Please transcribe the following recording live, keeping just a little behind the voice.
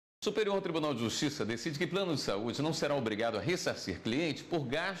O Superior Tribunal de Justiça decide que plano de saúde não será obrigado a ressarcir cliente por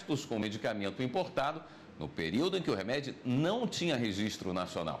gastos com medicamento importado no período em que o remédio não tinha registro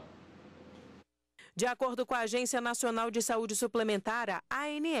nacional. De acordo com a Agência Nacional de Saúde Suplementar, a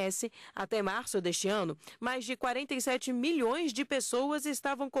ANS, até março deste ano, mais de 47 milhões de pessoas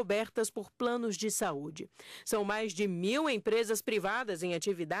estavam cobertas por planos de saúde. São mais de 1.000 empresas privadas em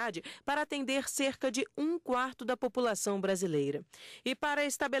atividade para atender cerca de 1/4 da população brasileira. E para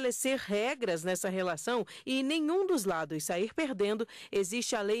estabelecer regras nessa relação e nenhum dos lados sair perdendo,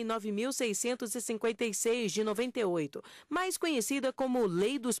 existe a Lei 9.656 de 98, mais conhecida como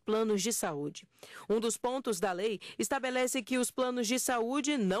Lei dos Planos de Saúde. Um dos pontos da lei estabelece que os planos de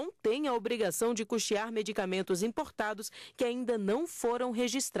saúde não têm a obrigação de custear medicamentos importados que ainda não foram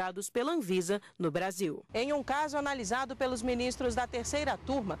registrados pela Anvisa no Brasil. Em um caso analisado pelos ministros da terceira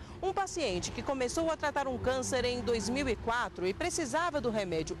turma, um paciente que começou a tratar um câncer em 2004 e precisava do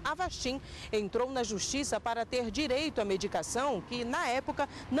remédio Avastin entrou na justiça para ter direito à medicação que, na época,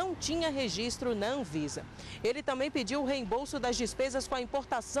 não tinha registro na Anvisa. Ele também pediu o reembolso das despesas com a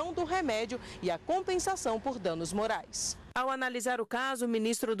importação do remédio e a compensação por danos morais. Ao analisar o caso, o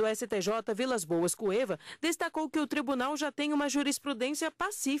ministro do STJ, Vilas Boas Cueva, destacou que o tribunal já tem uma jurisprudência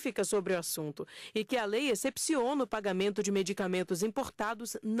pacífica sobre o assunto e que a lei excepciona o pagamento de medicamentos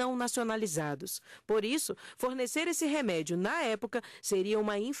importados não nacionalizados. Por isso, fornecer esse remédio na época seria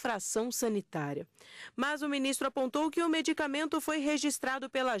uma infração sanitária. Mas o ministro apontou que o medicamento foi registrado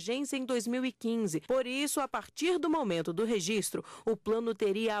pela agência em 2015. Por isso, a partir do momento do registro, o plano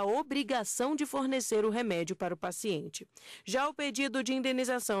teria a obrigação de fornecer o remédio para o paciente. Já o pedido de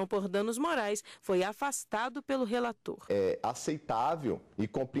indenização por danos morais foi afastado pelo relator. É aceitável e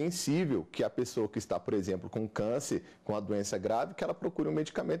compreensível que a pessoa que está, por exemplo, com câncer, com a doença grave, que ela procure um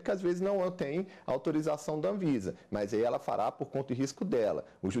medicamento que às vezes não tem autorização da Anvisa, mas aí ela fará por conta e risco dela.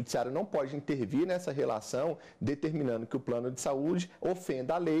 O judiciário não pode intervir nessa relação, determinando que o plano de saúde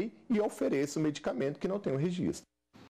ofenda a lei e ofereça o medicamento que não tem o registro.